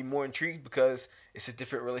happen to be more intrigued because it's a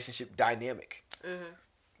different relationship dynamic.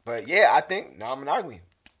 But yeah, I think non-monogamy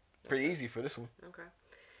pretty easy for this one. Okay.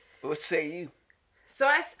 What say you? So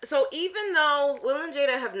even though Will and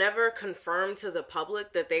Jada have never confirmed to the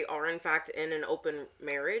public that they are in fact in an open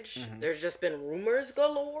marriage, there's just been rumors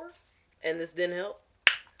galore, and this didn't help.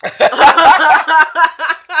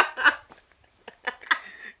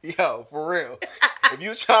 Yo, for real. If you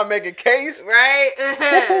was trying to make a case, right?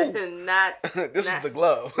 This was the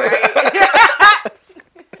glove. Right?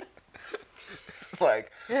 It's like,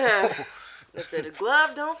 if the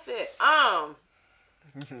glove don't fit,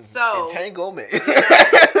 so entanglement.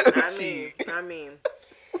 I mean.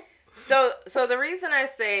 So the reason I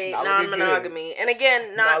say non-monogamy, and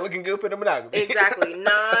again, not looking good for the monogamy. Exactly,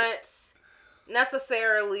 not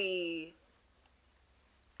necessarily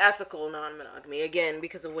ethical non-monogamy. Again,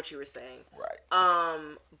 because of what you were saying, right?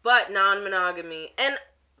 But non-monogamy, and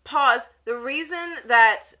pause. The reason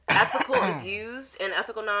that ethical is used in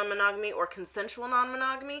ethical non-monogamy or consensual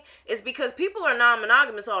non-monogamy is because people are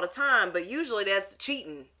non-monogamous all the time, but usually that's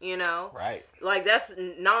cheating, you know? Right. Like, that's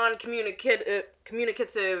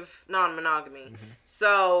communicative non-monogamy.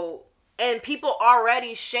 So, and people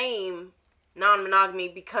already shame non-monogamy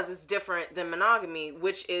because it's different than monogamy,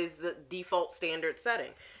 which is the default standard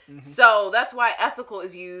setting. So that's why ethical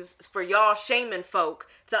is used for y'all shaming folk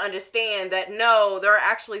to understand that no, there are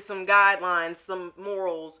actually some guidelines, some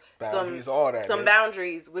morals, boundaries, some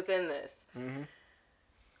boundaries within this.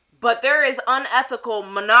 But there is unethical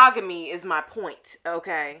monogamy is my point,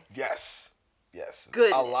 okay? Yes.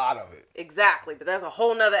 Goodness. A lot of it. Exactly, but that's a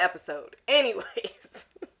whole nother episode. Anyways.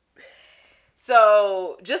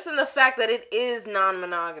 So, just in the fact that it is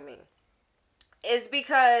non-monogamy is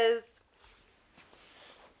because,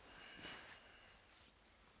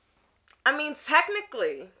 I mean,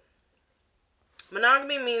 technically,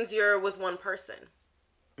 monogamy means you're with one person.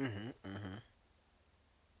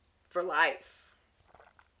 For life.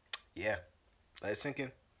 Yeah. Let it sink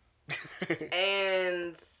in.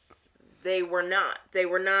 And they were not. They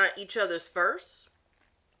were not each other's first.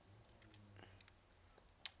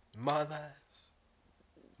 My life.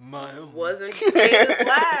 My own. Wasn't Jada's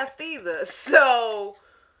last either. So,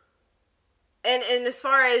 and as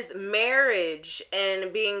far as marriage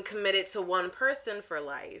and being committed to one person for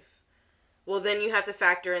life, well, then you have to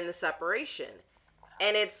factor in the separation.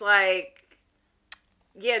 And it's like,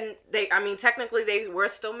 yeah, technically they were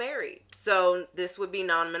still married. So this would be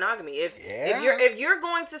non-monogamy. If you're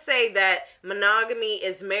going to say that monogamy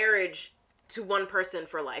is marriage to one person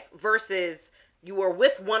for life versus you are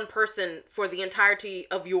with one person for the entirety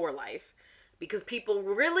of your life, because people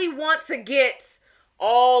really want to get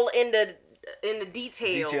all in the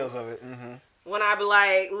details of it. When I be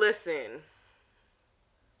like, listen,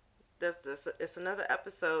 this it's another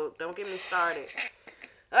episode. Don't get me started.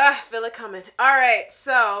 I feel it coming. All right,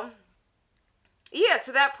 so Yeah,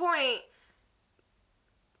 to that point,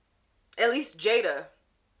 at least Jada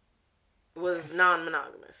was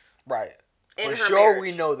non-monogamous. Right. In For her sure, marriage.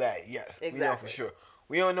 we know that. Yes, Exactly. we know for sure.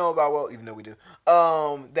 We don't know about, well, even though we do,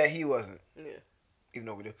 that he wasn't. Yeah. Even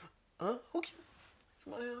though we do. Who cares?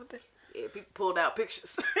 Somebody out there. Yeah, people pulled out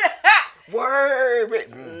pictures. Word.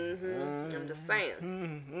 I'm just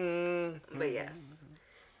saying. But yes.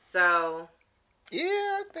 So. Yeah,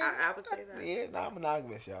 I think I would say that. Yeah,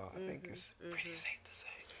 non-monogamous, y'all. I think it's pretty safe to say.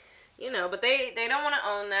 You know, but they don't want to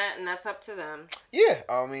own that, and that's up to them. Yeah,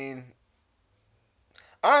 I mean,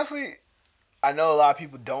 honestly, I know a lot of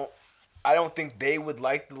people don't. I don't think they would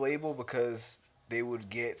like the label because they would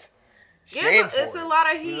get shame for it's it, a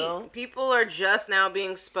lot of heat. You know? People are just now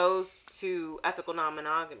being exposed to ethical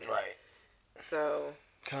non-monogamy. Right. So.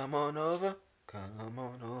 Come on over. Come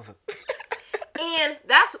on over. And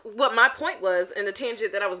that's what my point was in the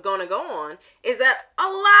tangent that I was going to go on, is that a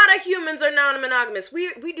lot of humans are non-monogamous.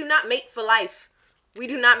 We do not mate for life. We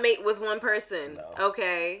do not mate with one person. No.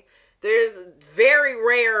 Okay? There's very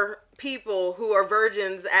rare people who are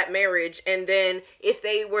virgins at marriage, and then if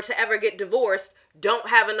they were to ever get divorced, don't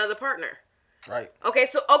have another partner. Right. Okay,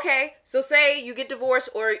 so say you get divorced,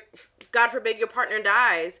 or God forbid your partner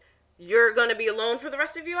dies, you're going to be alone for the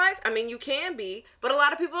rest of your life? I mean, you can be, but a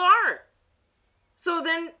lot of people aren't. So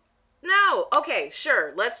then, no. Okay,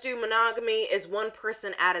 sure. Let's do monogamy as one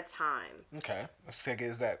person at a time. Okay. Let's take it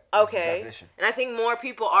as that. Okay. Definition. And I think more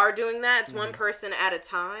people are doing that. It's one person at a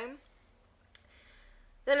time.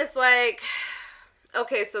 Then it's like,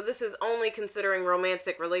 okay, so this is only considering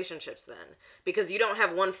romantic relationships then. Because you don't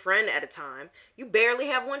have one friend at a time. You barely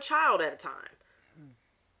have one child at a time.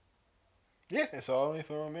 Yeah, it's only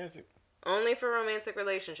for romantic. Only for romantic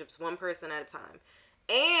relationships, one person at a time.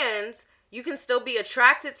 And you can still be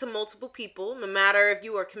attracted to multiple people, no matter if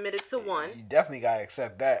you are committed to one. You definitely gotta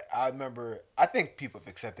accept that. I think people have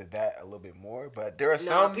accepted that a little bit more, but there are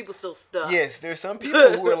some people still stuck. Yes, there's some people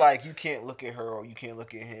who are like, you can't look at her, or you can't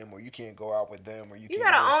look at him, or you can't go out with them, or you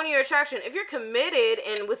gotta own your attraction. If you're committed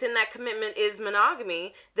and within that commitment is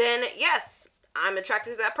monogamy, then yes, I'm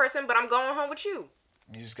attracted to that person, but I'm going home with you.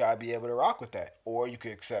 You just gotta be able to rock with that, or you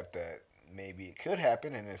could accept that maybe it could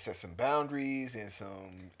happen and then set some boundaries and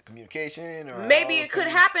some communication, or maybe it could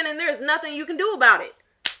happen and there's nothing you can do about it.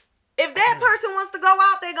 If that person wants to go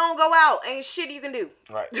out, they gonna go out. Ain't shit you can do.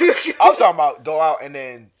 Right. I was talking about go out, and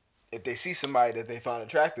then if they see somebody that they find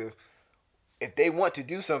attractive, if they want to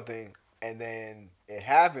do something and then it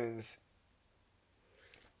happens,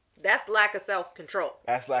 that's lack of self-control.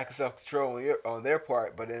 That's lack of self-control on their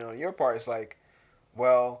part. But then on your part, it's like,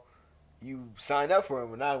 well, you signed up for a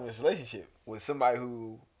monogamous relationship with somebody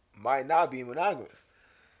who might not be monogamous.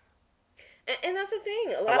 And that's the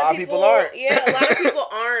thing. A lot of people aren't. Yeah, a lot of people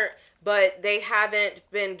aren't, but they haven't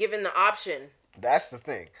been given the option. That's the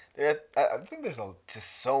thing. I think there's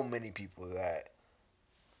just so many people that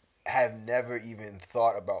have never even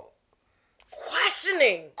thought about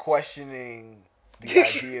questioning the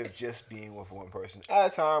idea of just being with one person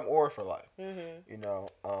at a time or for life. Mm-hmm. You know,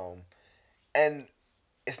 and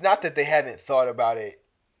it's not that they haven't thought about it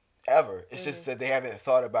ever. It's just that they haven't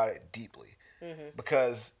thought about it deeply.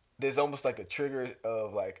 Because there's almost like a trigger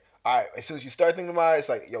of like, all right, as soon as you start thinking about it, it's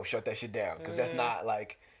like, yo, shut that shit down. Because that's not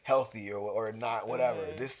like healthy or not whatever.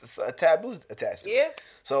 This is a taboo attached to it.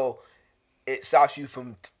 So it stops you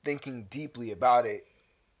from thinking deeply about it.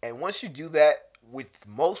 And once you do that with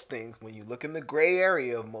most things, when you look in the gray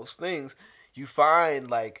area of most things, you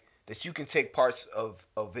find like that you can take parts of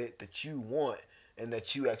it that you want and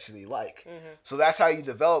that you actually like. So that's how you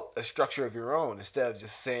develop a structure of your own instead of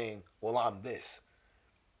just saying, well, I'm this.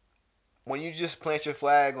 When you just plant your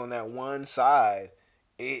flag on that one side,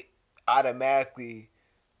 it automatically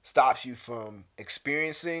stops you from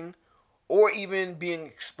experiencing or even being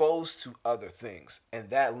exposed to other things.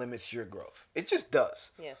 And that limits your growth. It just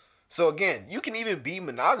does. Yes. So again, you can even be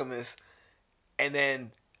monogamous and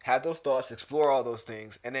then have those thoughts, explore all those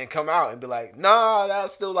things, and then come out and be like, nah, I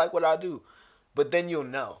still like what I do. But then you'll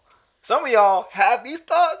know. Some of y'all have these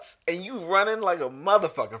thoughts and you running like a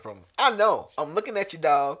motherfucker from them. I know. I'm looking at you,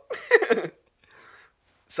 dog.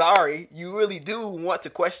 Sorry, you really do want to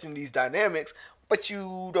question these dynamics, but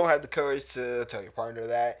you don't have the courage to tell your partner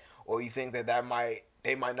that, or you think that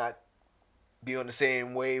they might not be on the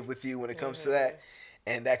same wave with you when it comes to that,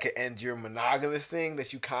 and that could end your monogamous thing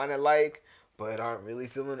that you kind of like, but aren't really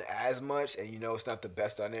feeling as much, and you know it's not the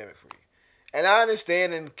best dynamic for you. And I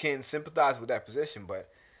understand and can sympathize with that position, but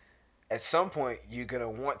at some point you're going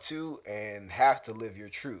to want to and have to live your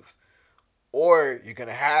truth. Or you're going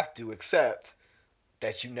to have to accept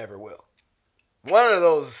that you never will. One of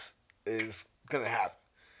those is going to happen.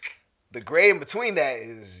 the gray in between that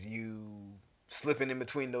is you slipping in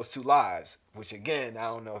between those two lives, which again, I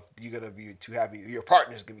don't know if you're gonna be too happy. Your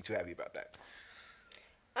partner's gonna be too happy about that.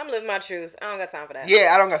 I'm living my truth. I don't got time for that.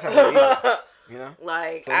 Yeah, I don't got time for that either. You know,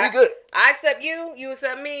 like so we good. I accept you. You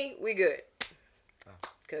accept me. We good.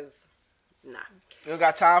 Cause nah, you don't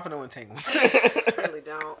got time for no entanglement. really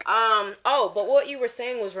don't. Oh, but what you were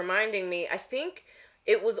saying was reminding me. I think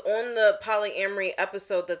it was on the polyamory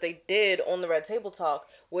episode that they did on the Red Table Talk,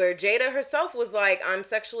 where Jada herself was like, "I'm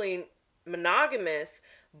sexually monogamous,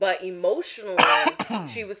 but emotionally,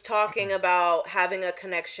 she was talking about having a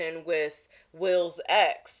connection with Will's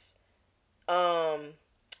ex,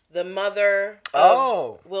 the mother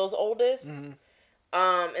of Will's oldest,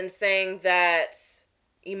 and saying that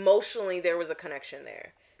emotionally there was a connection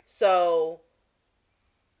there. So,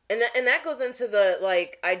 and that goes into the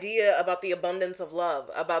like idea about the abundance of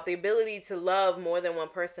love, about the ability to love more than one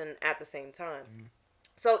person at the same time.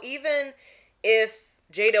 So even if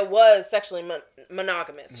Jada was sexually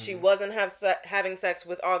monogamous, she wasn't having sex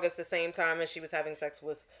with August the same time as she was having sex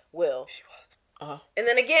with Will. She was. And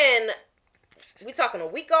then again, we talking a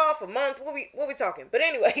week off, a month. What we talking? But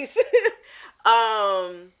anyways,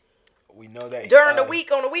 we know that during the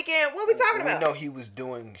week on the weekend. What we talking about? We know he was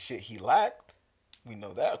doing shit he lacked. We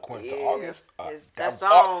know that according to August. That's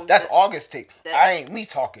August take. That ain't me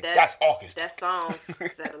talking. That's August. That song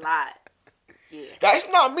said a lot. Yeah. That's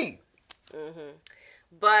not me.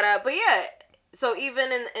 But yeah. So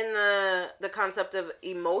even in the concept of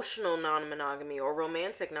emotional non-monogamy or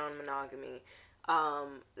romantic non-monogamy,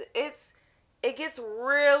 it gets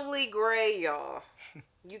really gray, y'all.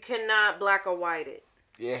 You cannot black or white it.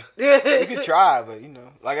 Yeah. You can try, but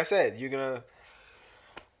like I said,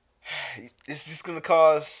 it's just gonna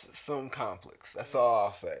cause some conflicts. That's all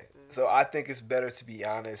I'll say. So I think it's better to be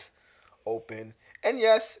honest, open, and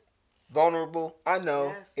yes, vulnerable. I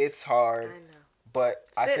know it's hard. I know. But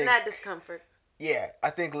I think that discomfort. Yeah,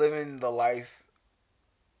 I think living the life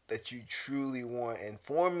that you truly want and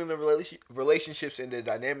forming the relationships and the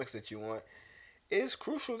dynamics that you want is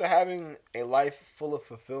crucial to having a life full of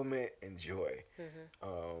fulfillment and joy.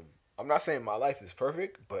 I'm not saying my life is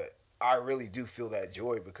perfect, but I really do feel that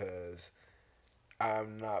joy because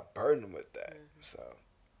I'm not burdened with that. So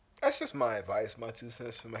that's just my advice, my 2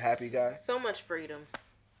 cents from a happy guy. So much freedom.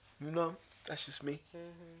 That's just me.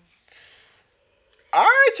 All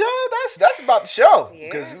right, y'all. That's about the show.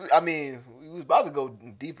 Because we was about to go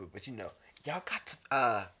deeper, but y'all got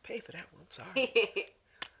to pay for that one. I'm sorry.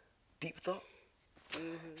 Deep thought.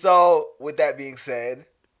 So with that being said,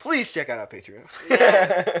 please check out our Patreon.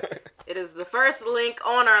 Yes. It is the first link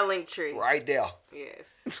on our link tree. Right there. Yes.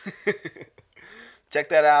 Check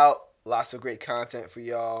that out. Lots of great content for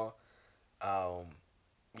y'all.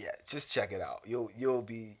 Yeah, just check it out. You'll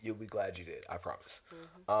be glad you did. I promise.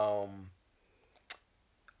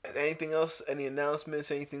 Anything else? Any announcements?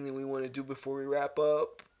 Anything that we want to do before we wrap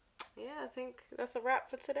up? Yeah, I think that's a wrap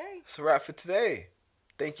for today. It's a wrap for today.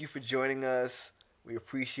 Thank you for joining us. We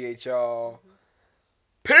appreciate y'all.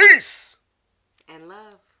 Peace! And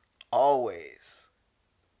love. Always.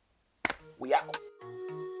 We out.